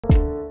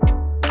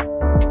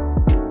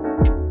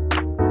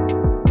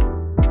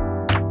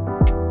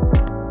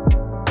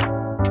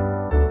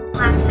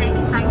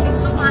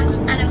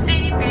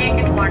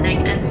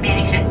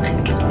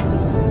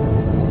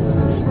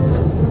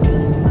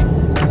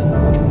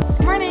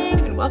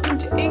welcome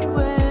to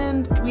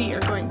England. We are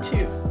going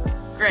to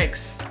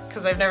Greg's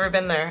because I've never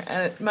been there,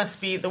 and it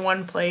must be the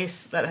one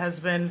place that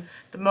has been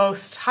the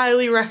most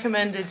highly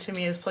recommended to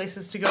me as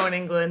places to go in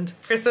England.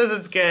 Chris says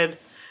it's good.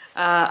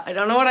 I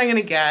don't know what I'm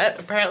gonna get.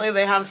 Apparently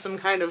they have some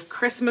kind of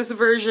Christmas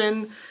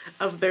version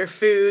of their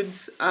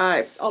foods.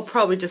 I'll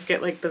probably just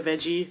get like the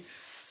veggie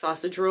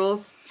sausage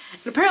roll.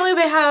 And apparently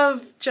they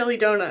have jelly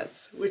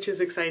donuts, which is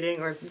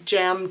exciting, or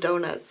jam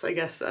donuts, I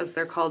guess, as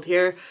they're called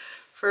here.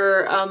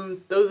 For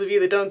those of you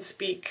that don't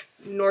speak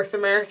North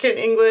American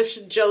English,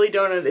 jelly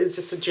donut is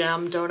just a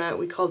jam donut.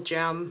 We call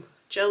jam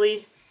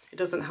jelly. It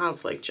doesn't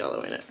have like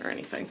jello in it or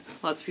anything.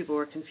 Lots of people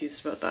were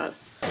confused about that.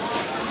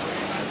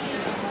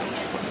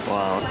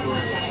 Wow.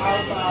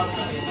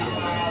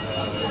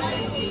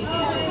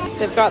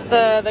 They've got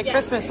the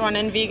Christmas one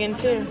in vegan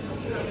too.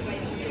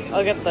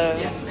 I'll get the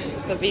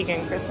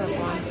vegan Christmas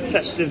one.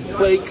 Festive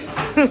bake.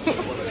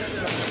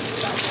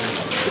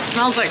 It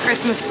smells like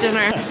Christmas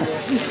dinner.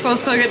 It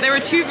smells so good. They were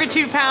 2 for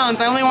 £2.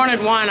 I only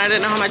wanted one. I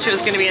didn't know how much it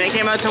was going to be, and it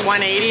came out to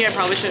 $1.80. I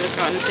probably should have just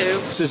gotten 2.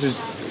 This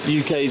is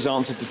UK's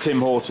answer to Tim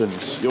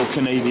Hortons, your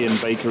Canadian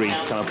bakery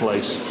kind of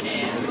place.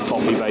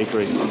 Coffee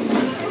bakery.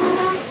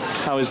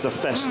 How is the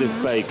festive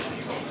bake?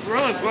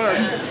 Really good.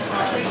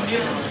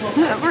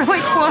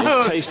 Really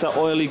close. Taste that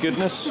oily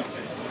goodness?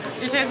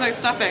 It tastes like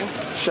stuffing.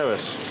 Show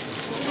us.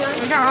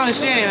 We can't really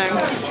see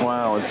anything.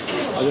 Wow,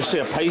 I just see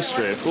a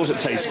pastry. Of course it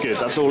tastes good,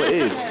 that's all it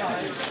is.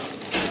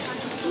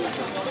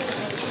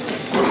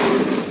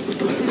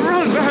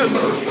 Really good.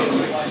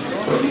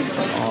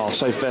 Oh,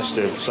 so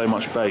festive, so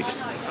much bake.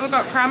 We've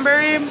got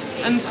cranberry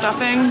and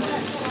stuffing,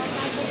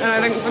 and I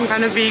think some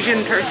kind of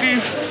vegan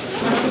turkey.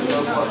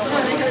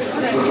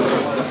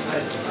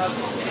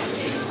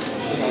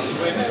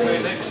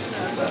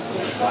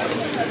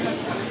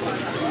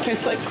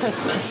 Tastes like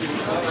Christmas.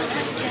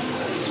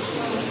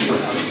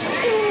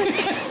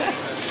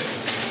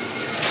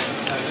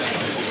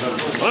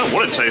 I don't know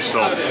what it tastes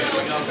like.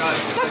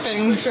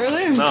 Stuffing,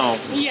 surely? No.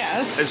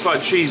 Yes. It's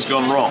like cheese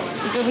gone wrong.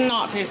 It does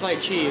not taste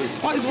like cheese.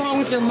 What is wrong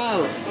with your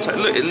mouth?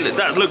 Look,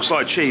 that looks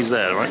like cheese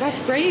there, right? That's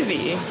gravy.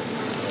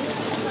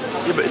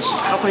 Yeah, but it's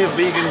how can you have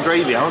vegan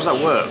gravy? How does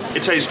that work?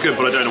 It tastes good,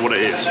 but I don't know what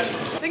it is.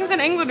 Things in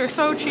England are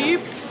so cheap.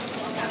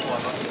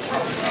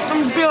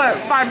 Some feel like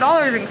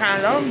 $5 in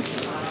Canada.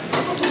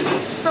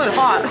 It's really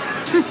hot.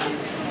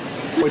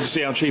 Wait to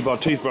see how cheap our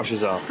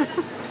toothbrushes are.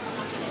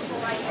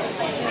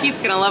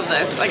 Pete's gonna love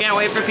this. I can't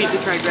wait for Pete to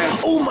try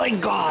Greg's. Oh my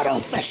god, a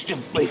festive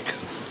bake!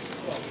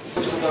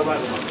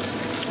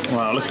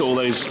 Wow, look at all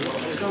those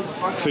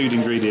food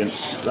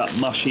ingredients. That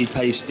mushy,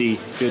 pasty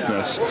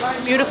goodness.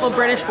 Beautiful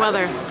British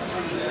weather.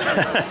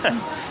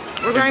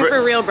 We're going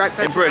for real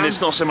breakfast. In Britain, now.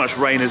 it's not so much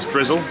rain as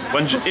drizzle.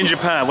 In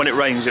Japan, when it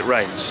rains, it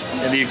rains.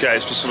 In the UK,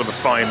 it's just sort of a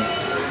fine,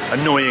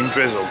 annoying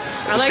drizzle.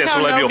 It just gets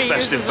all over your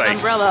festive bake.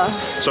 Umbrella.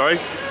 Sorry?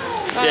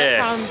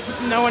 Yeah.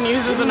 No one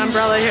uses an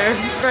umbrella here.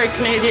 It's very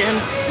Canadian.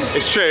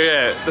 It's true,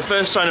 yeah. The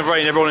first sign of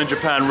rain, everyone in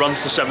Japan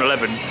runs to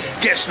 7-Eleven,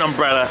 gets an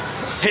umbrella.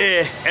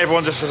 Here,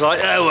 everyone just is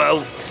like, oh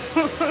well,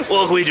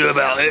 what can we do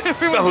about it?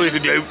 Nothing we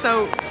can do.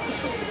 So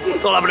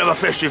I'll have another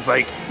festive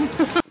bake.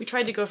 we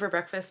tried to go for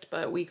breakfast,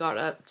 but we got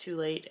up too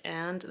late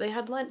and they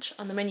had lunch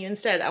on the menu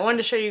instead. I wanted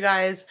to show you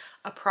guys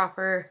a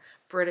proper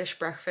British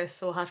breakfast,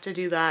 so we'll have to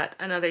do that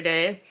another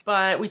day.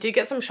 But we did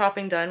get some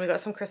shopping done. We got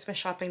some Christmas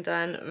shopping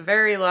done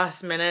very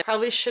last minute.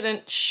 Probably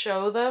shouldn't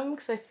show them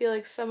because I feel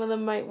like some of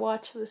them might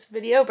watch this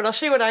video, but I'll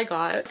show you what I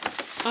got.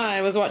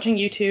 I was watching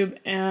YouTube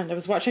and I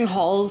was watching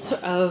hauls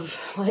of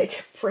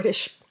like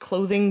British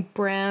clothing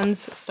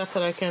brands, stuff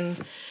that I can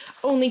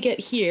only get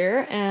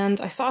here,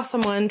 and I saw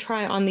someone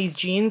try on these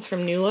jeans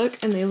from New Look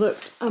and they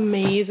looked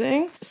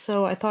amazing,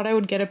 so I thought I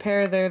would get a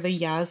pair. They're the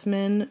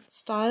Yasmin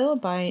style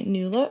by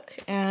New Look,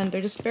 and they're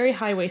just very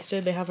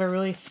high-waisted. They have a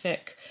really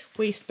thick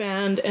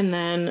waistband, and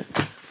then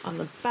on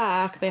the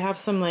back they have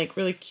some like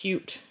really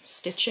cute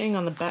stitching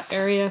on the butt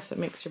area, so it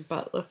makes your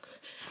butt look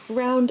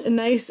round and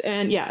nice.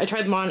 And yeah, I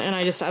tried them on and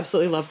I just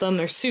absolutely love them.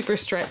 They're super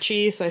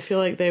stretchy, so I feel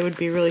like they would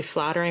be really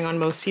flattering on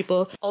most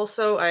people.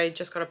 Also, I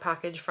just got a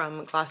package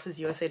from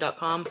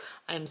glassesusa.com.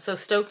 I'm so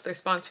stoked they're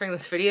sponsoring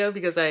this video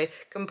because I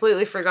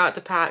completely forgot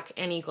to pack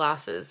any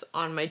glasses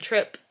on my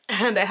trip,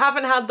 and I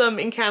haven't had them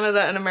in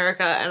Canada and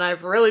America, and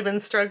I've really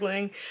been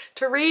struggling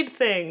to read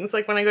things.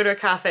 Like when I go to a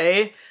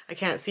cafe, I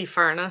can't see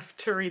far enough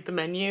to read the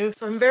menu.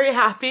 So I'm very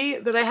happy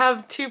that I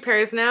have 2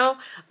 pairs now.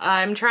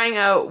 I'm trying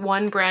out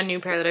one brand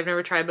new pair that I've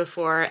never tried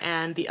before,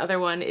 and the other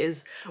one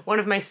is one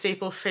of my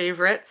staple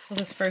favorites. So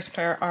this first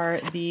pair are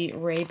the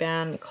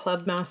Ray-Ban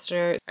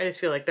Clubmaster. I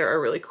just feel like they're a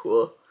really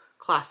cool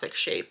classic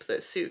shape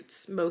that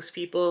suits most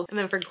people. And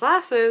then for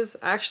glasses,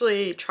 I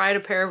actually tried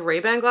a pair of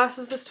Ray-Ban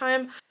glasses this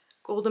time.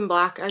 Gold and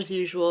black as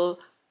usual.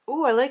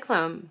 Ooh, I like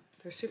them.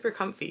 They're super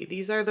comfy.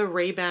 These are the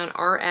Ray-Ban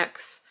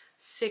RX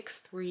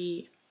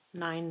 63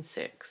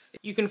 $9.96.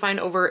 You can find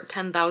over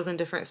 10,000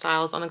 different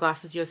styles on the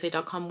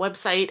GlassesUSA.com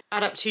website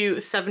at up to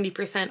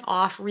 70%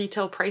 off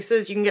retail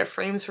prices. You can get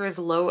frames for as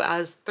low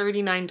as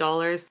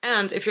 $39.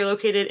 And if you're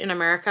located in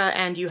America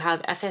and you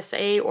have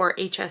FSA or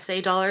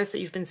HSA dollars that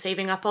you've been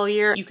saving up all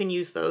year, you can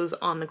use those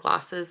on the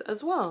glasses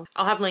as well.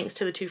 I'll have links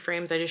to the 2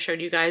 frames I just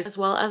showed you guys, as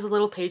well as a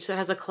little page that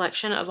has a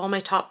collection of all my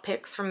top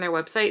picks from their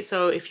website.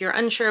 So if you're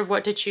unsure of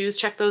what to choose,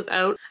 check those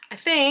out. I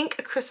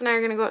think Chris and I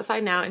are gonna go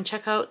outside now and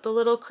check out the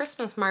little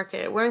Christmas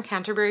market. We're in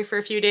Canterbury for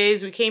a few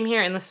days. We came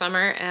here in the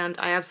summer and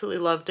I absolutely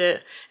loved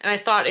it. And I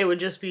thought it would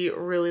just be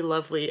really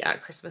lovely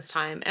at Christmas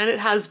time. And it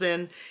has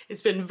been.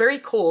 It's been very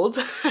cold,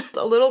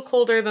 a little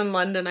colder than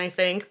London, I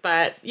think.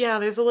 But yeah,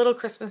 there's a little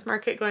Christmas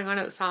market going on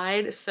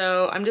outside.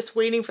 So I'm just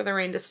waiting for the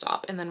rain to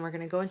stop and then we're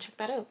gonna go and check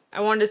that out.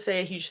 I wanted to say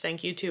a huge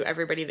thank you to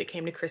everybody that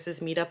came to Chris's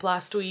meetup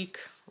last week.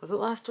 Was it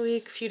last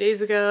week? A few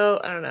days ago?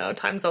 I don't know,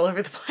 time's all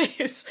over the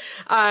place.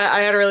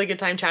 I had a really good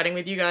time chatting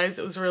with you guys.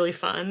 It was really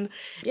fun.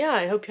 Yeah,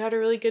 I hope you had a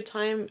really good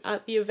time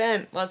at the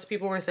event. Lots of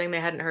people were saying they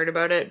hadn't heard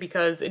about it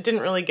because it didn't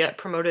really get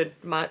promoted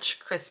much.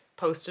 Chris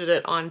posted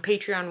it on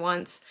Patreon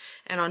once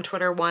and on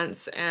Twitter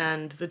once,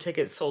 and the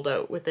tickets sold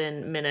out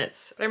within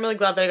minutes. But I'm really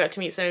glad that I got to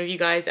meet some of you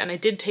guys, and I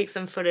did take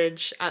some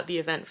footage at the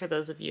event for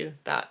those of you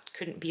that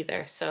couldn't be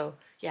there. So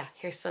yeah,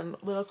 here's some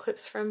little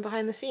clips from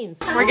behind the scenes.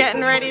 We're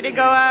getting ready to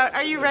go out.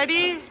 Are you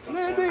ready?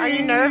 Are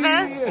you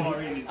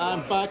nervous?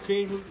 I'm back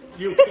in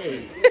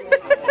UK.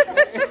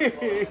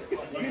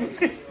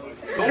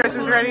 Chris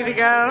is ready to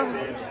go.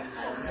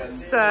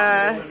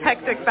 It's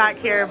hectic back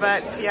here,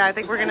 but yeah, I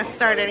think we're gonna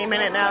start any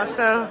minute now.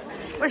 So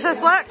wish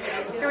us luck.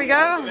 Here we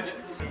go.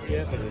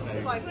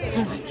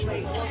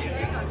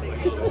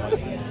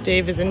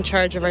 Dave is in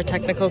charge of our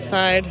technical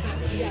side.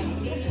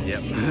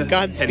 Yep.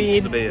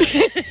 Godspeed.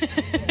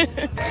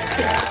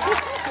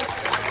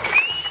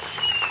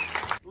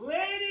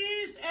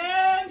 Ladies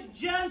and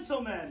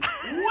gentlemen,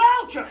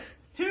 welcome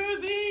to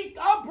the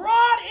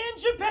Abroad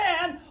in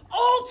Japan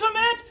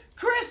Ultimate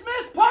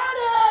Christmas Party!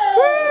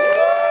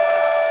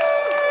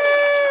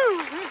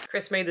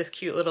 Chris made this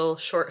cute little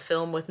short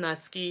film with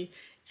Natsuki,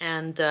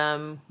 and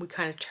we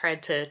kind of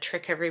tried to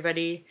trick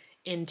everybody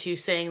into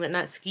saying that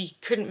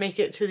Natsuki couldn't make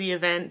it to the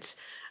event.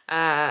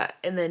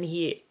 And then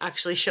he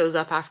actually shows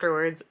up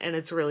afterwards and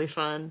it's really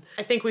fun.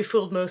 I think we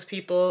fooled most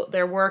people.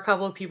 There were a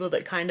couple of people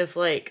that kind of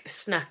like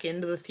snuck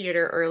into the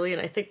theater early,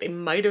 and I think they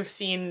might have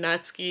seen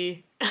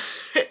Natsuki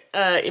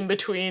in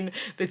between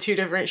the 2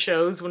 different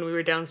shows when we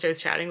were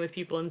downstairs chatting with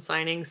people and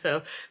signing,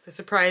 so the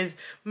surprise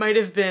might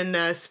have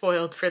been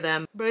spoiled for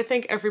them. But I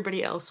think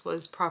everybody else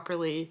was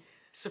properly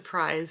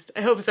surprised.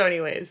 I hope so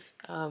anyways.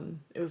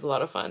 It was a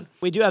lot of fun.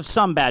 We do have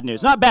some bad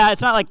news. Not bad,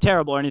 it's not like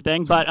terrible or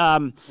anything, but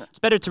it's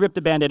better to rip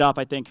the Band-Aid off,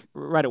 I think,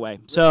 right away.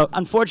 So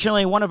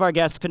unfortunately, one of our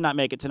guests could not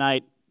make it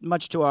tonight,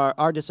 much to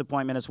our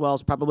disappointment as well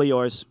as probably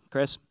yours.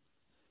 Chris?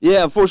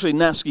 Yeah, unfortunately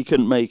Natsuki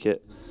couldn't make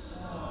it.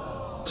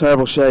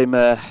 Terrible shame.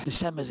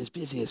 December's his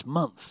busiest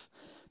month.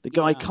 The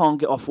guy can't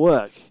get off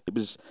work. It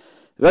was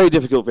very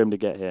difficult for him to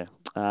get here.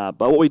 But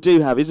what we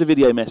do have is a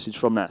video message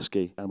from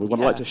Natsuki, and we would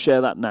like to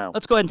share that now.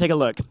 Let's go ahead and take a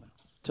look.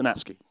 To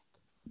Natsuki.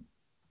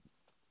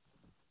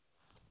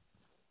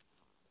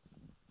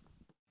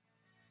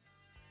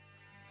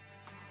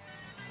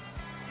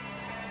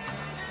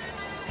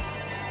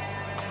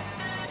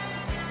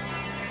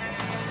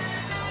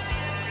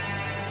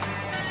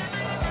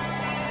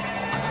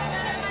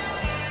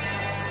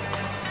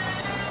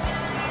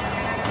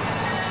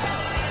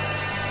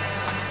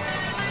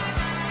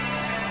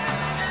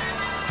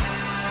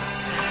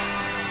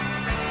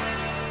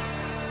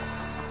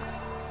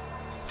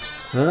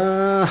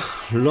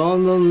ロ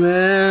ンドン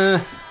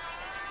ね、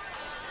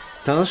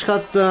楽しか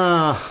っ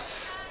た。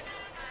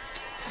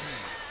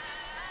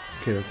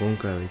けど今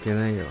回は行け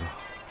ないよ。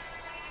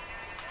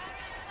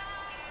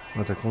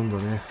また今度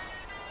ね。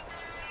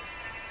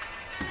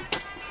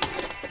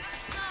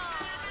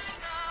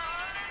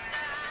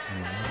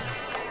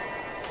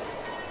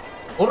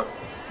あれ、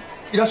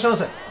いらっしゃいま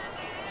せ。い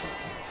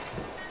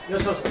らっ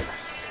しゃいま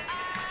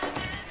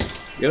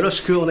せ。よろ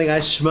しくお願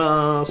いし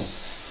ま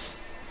す。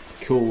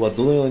今日は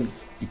どのように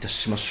いた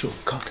しましょう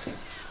か。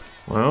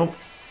Well,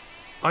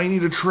 I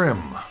need a trim.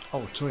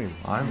 Oh, trim.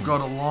 I've got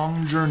a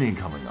long journey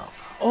coming up.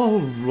 Oh,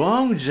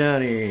 long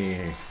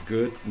journey.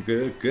 Good,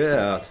 good,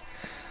 good.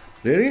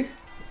 Really?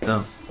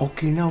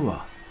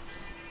 Okinawa.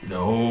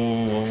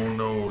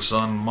 No,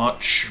 son,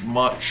 much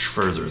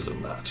further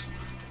than that.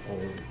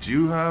 Do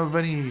you have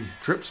any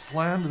trips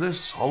planned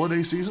this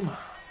holiday season?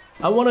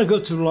 I want to go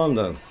to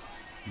London,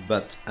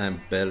 but I'm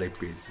very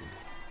busy.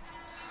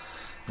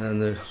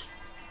 And,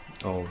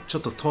 ちょ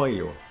っと遠い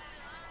よ。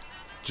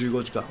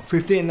15時間。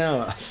15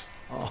 hours.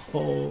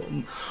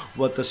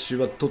 私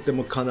はとて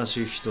も悲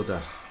しい人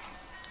だ。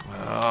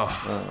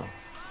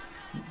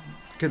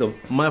けど、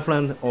my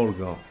friend all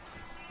gone.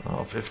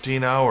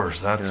 15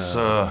 hours. That's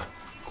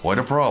quite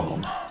a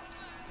problem.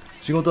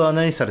 仕事は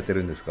何されて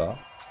るんですか?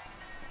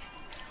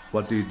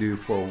 What do you do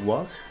for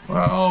work?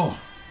 Well,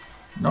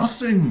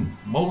 nothing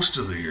most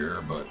of the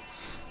year, but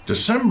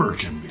December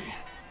can be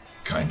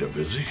kind of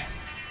busy.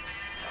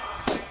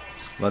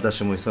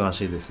 私も忙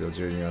しいですよ、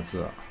12月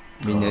は。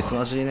みんな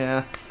忙しい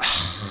ね。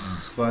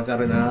わか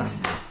るな。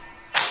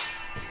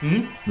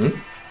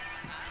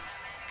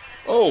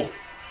Oh,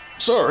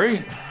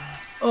 sorry.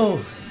 おう、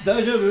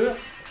大丈夫？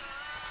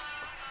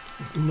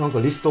なんか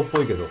リストっ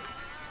ぽいけど。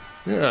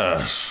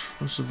Yes,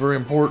 this is a very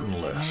important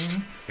list.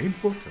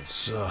 Important?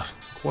 It's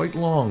quite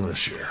long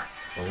this year.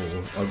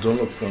 Oh, don't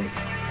look funny.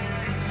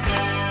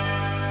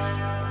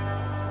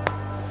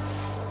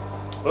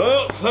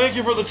 Well, thank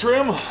you for the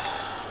trim.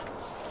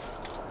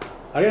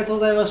 ありがとう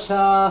ございまし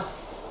た。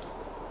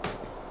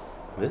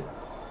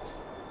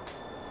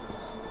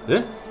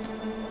え？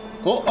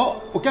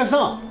お客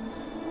様、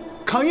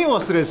鍵を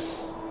忘れず。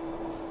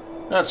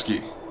Natsuki,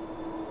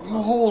 you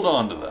hold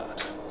on to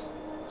that.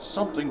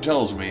 Something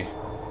tells me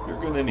you're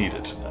gonna need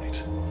it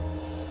tonight.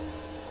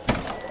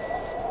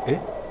 え？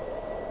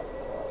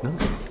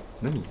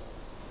何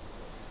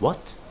 ？What？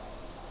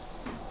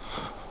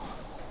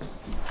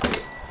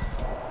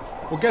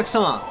 お客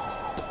様、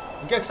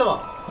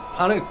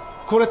あれ、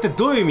これって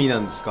どういう意味な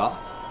んですか？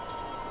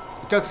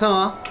お客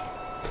様、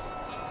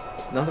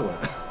なんだこれ？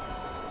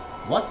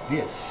 What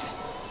this?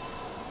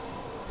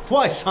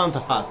 Why Santa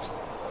hat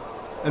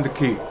and the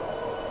key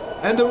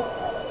and the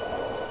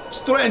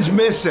strange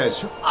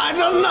message? I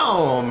don't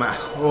know, man.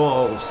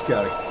 Oh,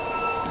 scary.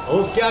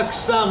 お客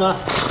様、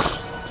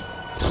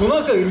ト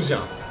ナカイいるじゃ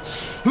ん。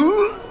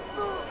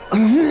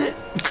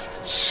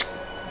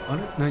あ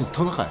れ、何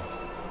トナカイ？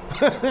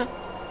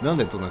なん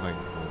でトナカイ？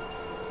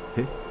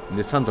え？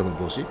でサンタの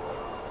帽子？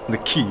で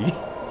キー？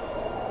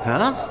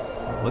は？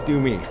 What do you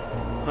mean?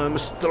 I'm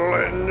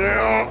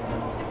strange.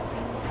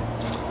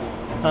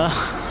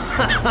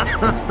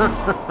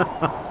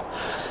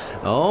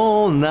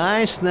 Oh,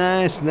 nice.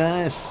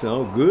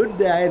 Oh,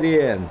 good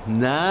idea.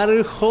 な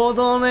るほ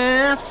ど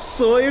ね。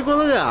そういうこ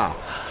とだ。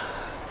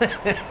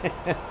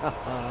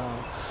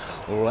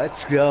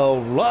Let's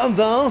go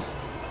London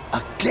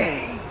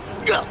again.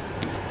 Go.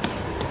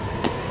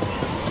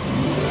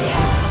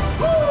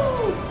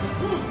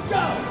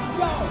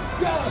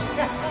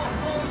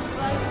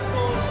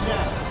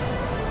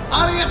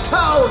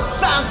 Arigato,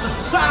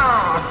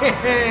 Santa-san.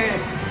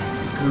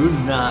 Good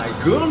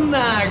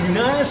night,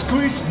 nice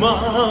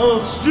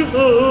Christmas.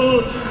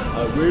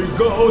 I will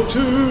go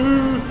to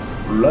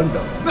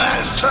London.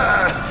 Nice.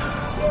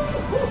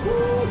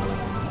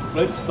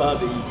 Let's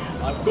party.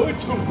 I'm going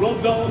to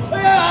London.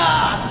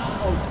 Yeah!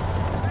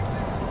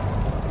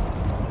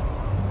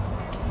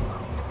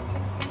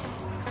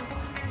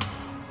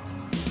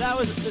 That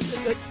was...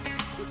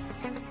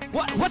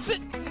 What's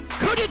it?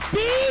 Could it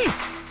be?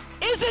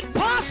 Is it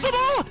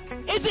possible?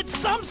 Is it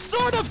some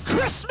sort of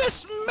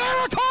Christmas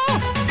miracle?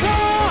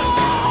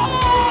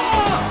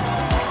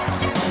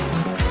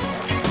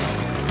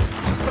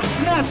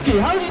 Natsuki,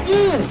 how did you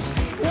do this?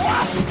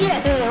 What?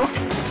 Yeah.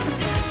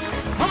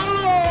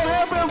 Hello,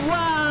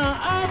 everyone!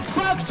 I'm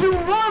back to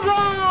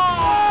London!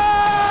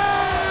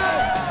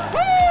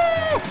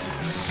 Woo!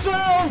 So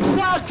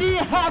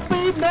fucking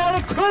happy!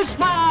 Merry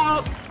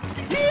Christmas!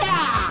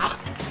 Yeah!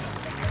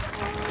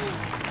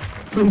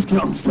 Please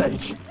get on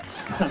stage.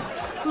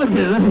 Look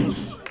at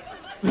this.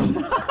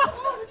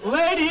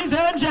 Ladies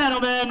and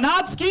gentlemen,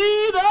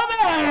 Natsuki the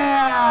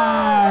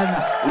man!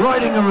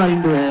 Riding a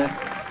reindeer.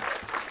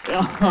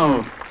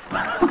 Oh.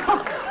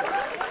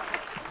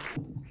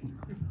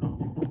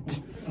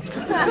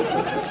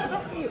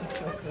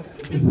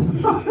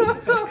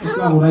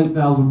 Traveled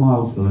 8,000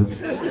 miles for this.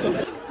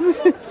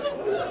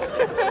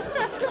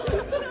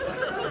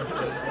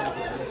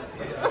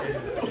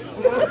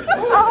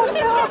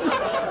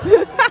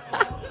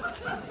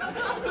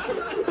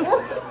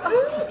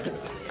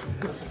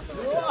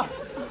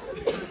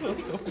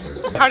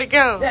 How'd it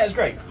go? Yeah, it was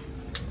great.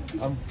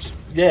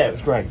 Yeah, it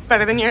was great.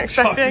 Better than you were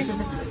expecting?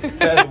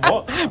 Better than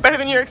what? Better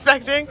than you were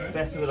expecting?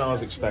 Better than I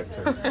was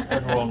expecting.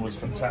 Everyone was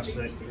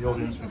fantastic. The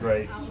audience were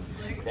great.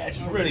 Yeah, it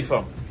was really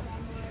fun.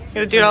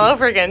 Gonna do it all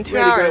over again, 2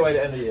 really hours. Great way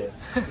to end the year.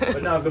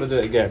 But now I've got to do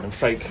it again and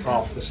fake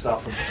half the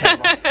stuff and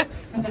pretend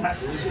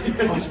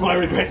that's my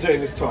regret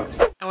doing this twice.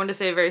 I want to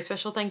say a very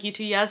special thank you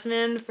to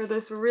Yasmin for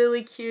this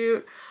really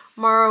cute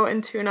Maro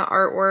and Tuna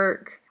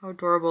artwork. How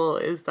adorable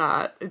is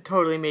that? It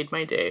totally made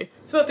my day.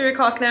 It's about 3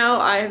 o'clock now.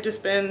 I have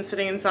just been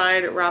sitting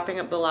inside wrapping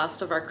up the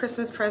last of our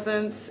Christmas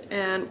presents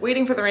and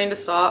waiting for the rain to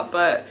stop,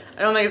 but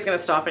I don't think it's gonna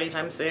stop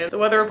anytime soon. The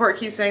weather report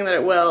keeps saying that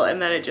it will, and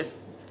then it just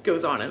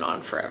goes on and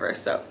on forever.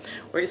 So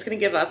we're just gonna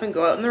give up and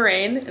go out in the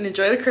rain and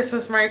enjoy the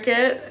Christmas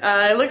market.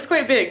 It looks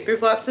quite big.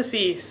 There's lots to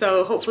see.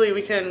 So hopefully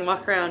we can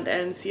walk around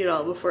and see it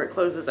all before it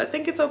closes. I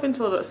think it's open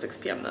till about 6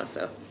 p.m. though,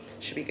 so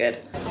should be good.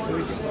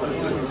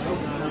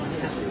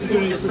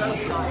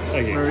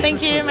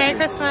 Thank you. Merry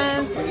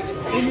Christmas.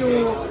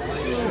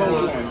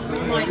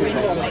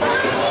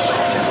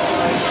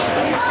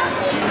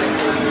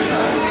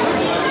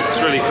 It's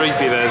really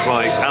creepy. There's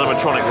like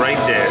animatronic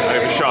reindeer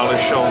over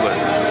Charlotte's shoulder.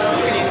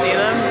 Can you see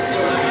them?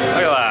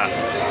 Look at that.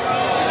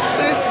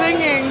 They're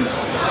singing.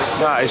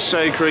 That is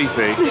so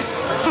creepy.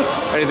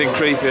 Anything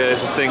creepier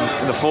is a thing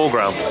in the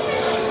foreground.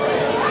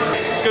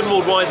 Good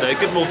mulled wine though,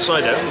 good mulled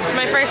cider. It's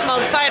my first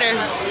mulled cider.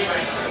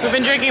 We've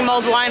been drinking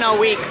mulled wine all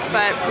week,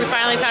 but we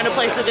finally found a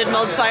place that did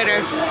mulled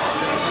cider.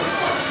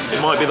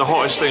 It might be the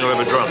hottest thing I've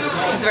ever drunk.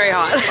 It's very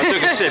hot. I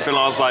took a sip and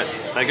I was like,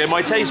 there go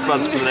my taste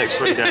buds for the next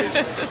 3 days.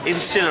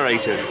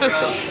 Incinerated. What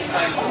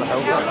the hell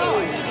is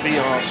that?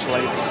 VR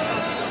slavery.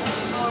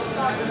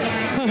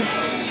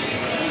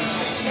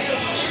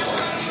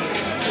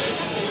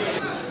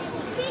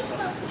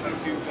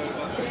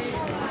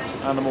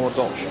 Animal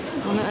adoption.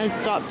 Want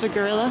to adopt a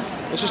gorilla?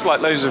 It's just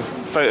like loads of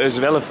photos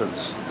of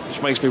elephants,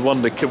 which makes me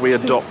wonder, could we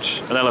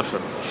adopt an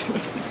elephant?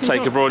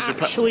 Take abroad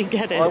Japan. Actually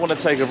get it. I want to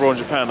take abroad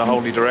Japan in a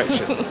whole new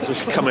direction.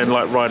 Just come in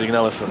like riding an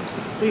elephant.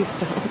 Please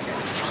don't.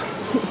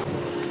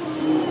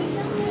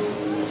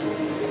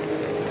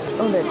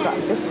 Oh, they've got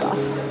Biscoff.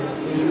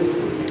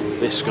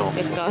 Biscoff.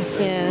 Biscoff,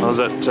 yeah. I was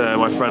at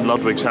my friend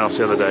Ludwig's house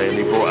the other day and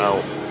he brought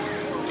out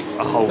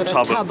a whole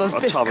tub of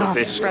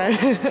Biscoff spread.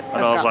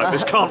 And I was like,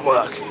 this can't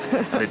work.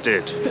 And it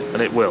did.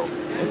 And it will.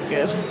 It's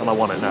good. And I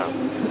want it now.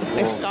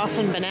 Biscoff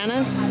and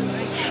bananas.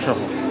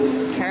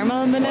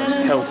 Caramel and bananas.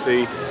 Nice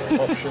healthy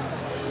option.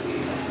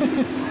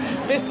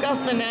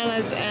 Biscoff,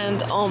 bananas,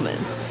 and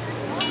almonds.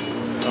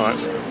 Alright.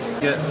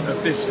 Get a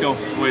Biscoff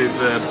with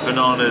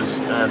bananas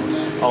and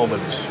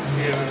almonds.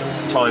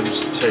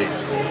 Times 2.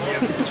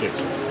 Cheers.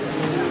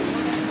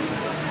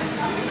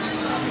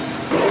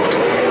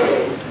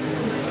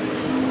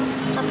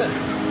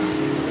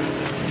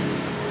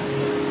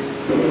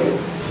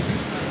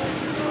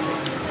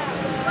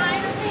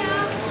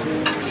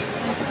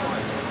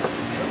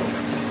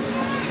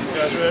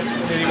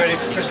 Are you ready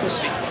for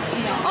Christmas?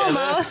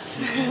 Almost.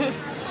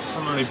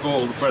 I've only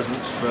bought all the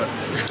presents, but...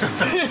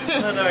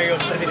 No, you got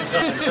plenty of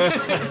time.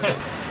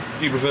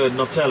 Do you prefer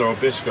Nutella or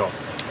Biscoff?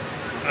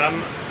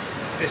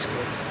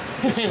 Biscoff.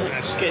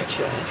 Good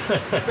choice.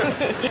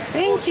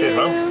 Thank you.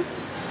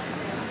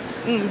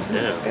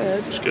 That's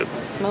good. It's good.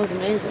 It smells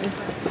amazing.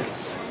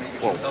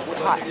 Whoa.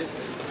 Hot.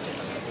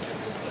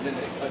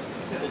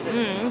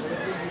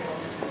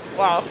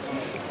 Wow.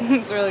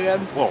 It's really good.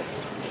 Whoa.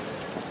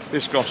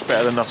 Biscoff's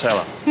better than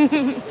Nutella.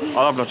 I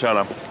love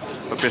Nutella,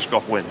 but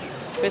Biscoff wins.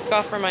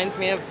 Biscoff reminds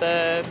me of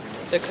the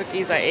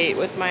cookies I ate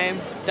with my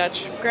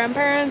Dutch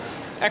grandparents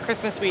at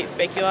Christmas. We eat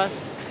speculoos.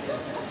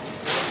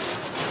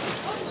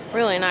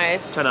 Really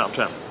nice. 10 out of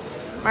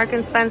 10. Mark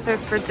and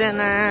Spencer's for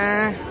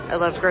dinner. I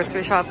love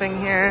grocery shopping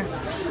here.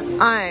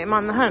 I'm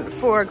on the hunt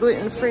for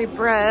gluten-free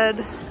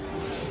bread.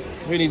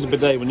 Who needs a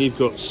bidet when you've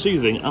got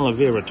soothing aloe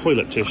vera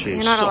toilet tissue?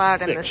 You're not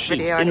allowed in this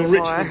video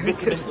anymore.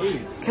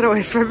 Get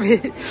away from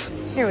me.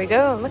 Here we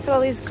go. Look at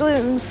all these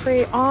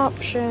gluten-free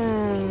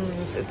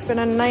options. It's been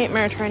a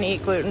nightmare trying to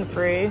eat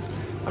gluten-free.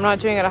 I'm not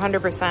doing it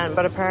 100%,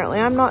 but apparently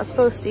I'm not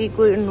supposed to eat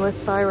gluten with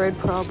thyroid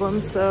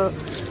problems, so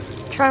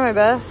try my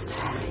best.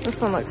 This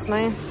one looks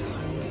nice.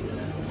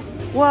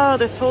 Whoa,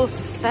 this whole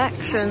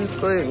section's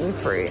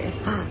gluten-free.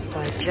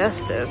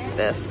 Digestive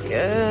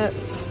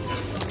biscuits.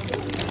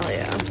 Oh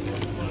yeah.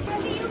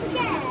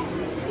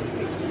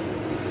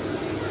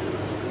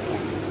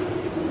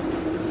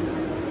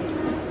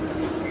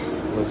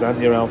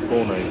 Lasagna al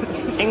forno.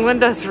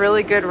 England does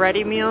really good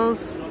ready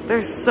meals.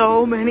 There's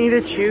so many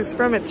to choose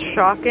from. It's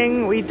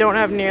shocking. We don't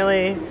have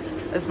nearly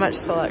as much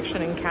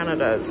selection in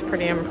Canada. It's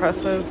pretty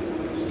impressive.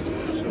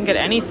 You can get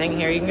anything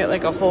here. You can get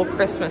like a whole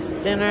Christmas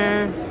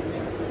dinner.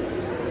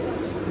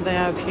 They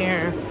have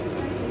here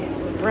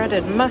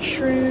breaded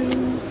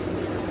mushrooms,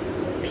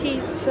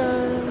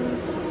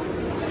 pizzas,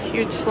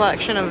 huge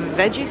selection of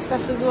veggie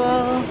stuff as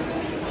well.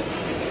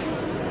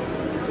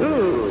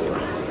 Ooh,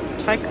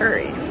 Thai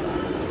curry.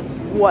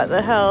 What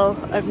the hell?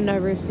 I've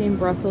never seen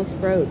Brussels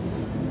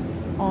sprouts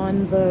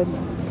on the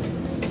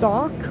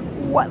stalk.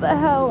 What the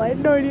hell? I had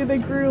no idea they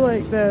grew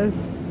like this.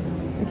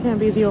 I can't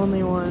be the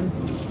only one.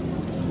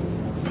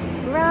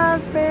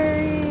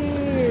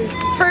 Raspberries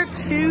for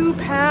 £2.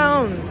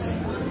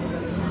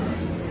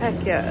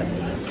 Heck yes.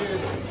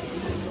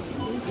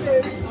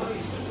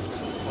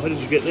 Why did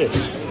you get this?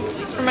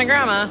 It's for my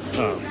grandma.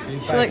 Oh.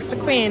 She likes the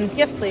Queen.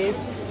 Yes, please.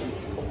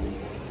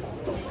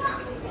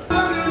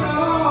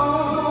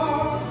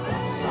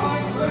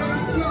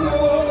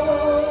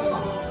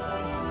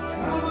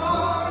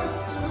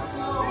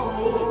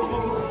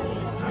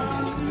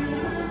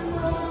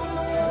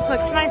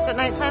 Looks nice at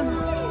nighttime.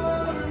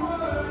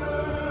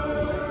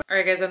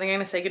 Alright guys, I think I'm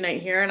gonna say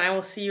goodnight here, and I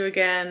will see you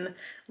again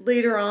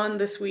later on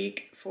this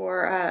week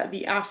for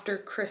the after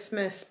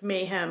Christmas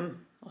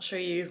mayhem. I'll show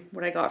you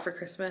what I got for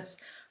Christmas.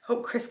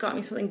 Hope Chris got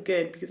me something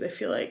good because I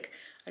feel like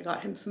I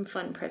got him some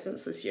fun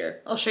presents this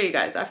year. I'll show you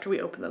guys after we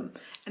open them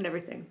and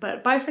everything.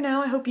 But bye for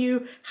now. I hope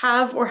you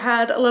have or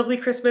had a lovely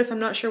Christmas. I'm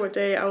not sure what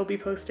day I will be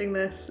posting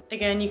this.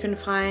 Again, you can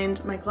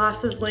find my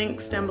glasses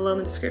links down below in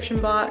the description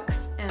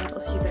box, and I'll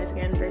see you guys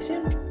again very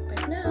soon. Bye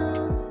for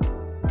now.